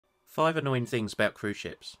5 annoying things about cruise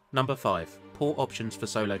ships. Number 5. Poor options for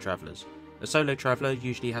solo travellers. A solo traveller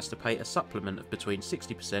usually has to pay a supplement of between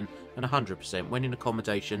 60% and 100% when in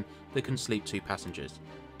accommodation that can sleep 2 passengers.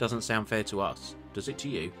 Doesn't sound fair to us, does it to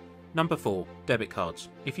you? Number 4. Debit cards.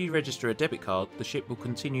 If you register a debit card, the ship will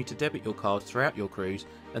continue to debit your card throughout your cruise,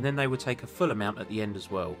 and then they will take a full amount at the end as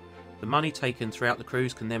well. The money taken throughout the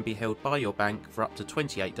cruise can then be held by your bank for up to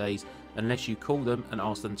 28 days unless you call them and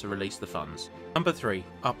ask them to release the funds. Number 3.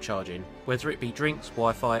 Upcharging. Whether it be drinks,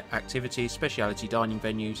 Wi-Fi, activities, speciality dining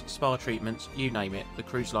venues, spa treatments, you name it, the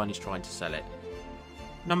cruise line is trying to sell it.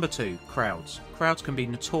 Number 2. Crowds. Crowds can be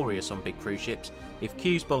notorious on big cruise ships. If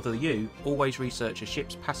queues bother you, always research a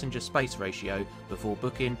ship's passenger space ratio before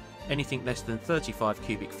booking. Anything less than 35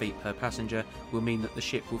 cubic feet per passenger will mean that the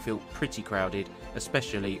ship will feel pretty crowded,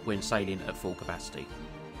 especially when sailing at full capacity.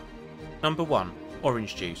 Number 1.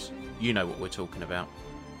 Orange juice. You know what we're talking about.